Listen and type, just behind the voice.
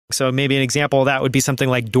So maybe an example of that would be something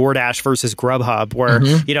like DoorDash versus Grubhub, where,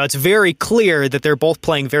 it's very clear that they're both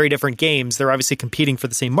playing very different games. They're obviously competing for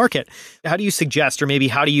the same market. How do you suggest, or maybe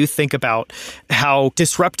how do you think about how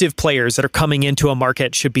disruptive players that are coming into a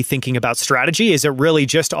market should be thinking about strategy? Is it really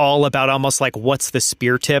just all about almost like, what's the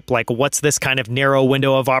spear tip? Like, what's this kind of narrow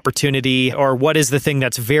window of opportunity? Or what is the thing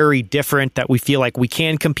that's very different that we feel like we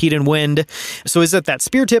can compete and win? So is it that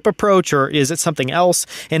spear tip approach, or is it something else?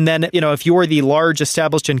 And then, if you're the large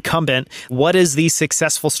established incumbent, what is the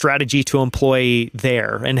successful strategy to employ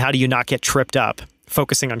there? And how do you not get tripped up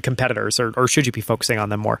focusing on competitors, or should you be focusing on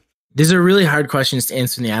them more? These are really hard questions to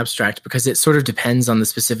answer in the abstract because it sort of depends on the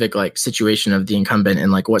specific situation of the incumbent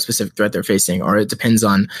and what specific threat they're facing. Or it depends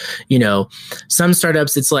on, some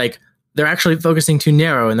startups, it's like they're actually focusing too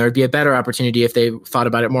narrow and there would be a better opportunity if they thought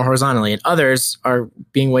about it more horizontally. And others are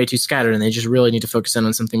being way too scattered and they just really need to focus in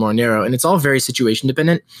on something more narrow. And it's all very situation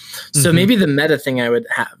dependent. So maybe the meta thing I would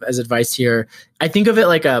have as advice here, I think of it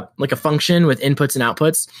like a function with inputs and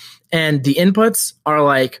outputs. And the inputs are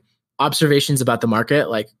like observations about the market,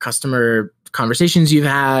 like customer conversations you've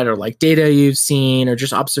had, or like data you've seen, or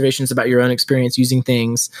just observations about your own experience using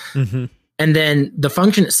things. And then the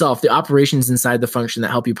function itself, the operations inside the function that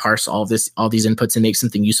help you parse all these inputs and make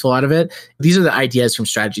something useful out of it. These are the ideas from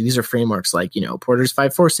strategy. These are frameworks like, Porter's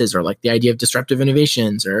 5 Forces, or like the idea of disruptive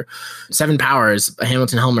innovations, or 7 Powers,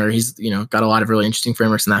 Hamilton Helmer. He's, got a lot of really interesting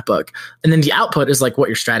frameworks in that book. And then the output is like what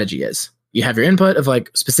your strategy is. You have your input of like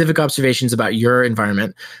specific observations about your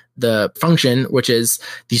environment, the function, which is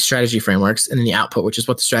these strategy frameworks, and then the output, which is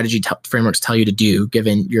what the strategy frameworks tell you to do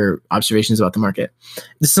given your observations about the market.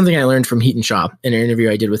 This is something I learned from Heaton Shaw in an interview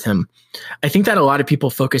I did with him. I think that a lot of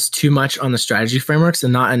people focus too much on the strategy frameworks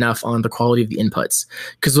and not enough on the quality of the inputs.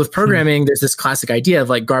 Because with programming, there's this classic idea of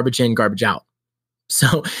like garbage in, garbage out.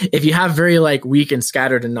 So if you have very weak and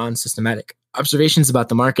scattered and non-systematic observations about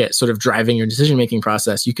the market sort of driving your decision-making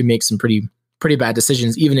process, you can make some pretty bad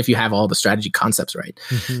decisions, even if you have all the strategy concepts right.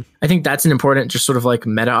 I think that's an important just sort of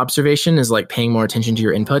meta observation, is like paying more attention to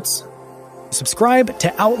your inputs. Subscribe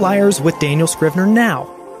to Outliers with Daniel Scrivner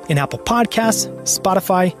now in Apple Podcasts,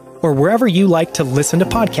 Spotify, or wherever you like to listen to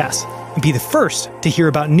podcasts. And be the first to hear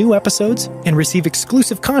about new episodes and receive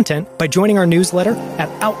exclusive content by joining our newsletter at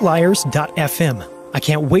outliers.fm. I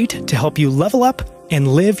can't wait to help you level up and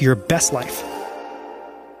live your best life.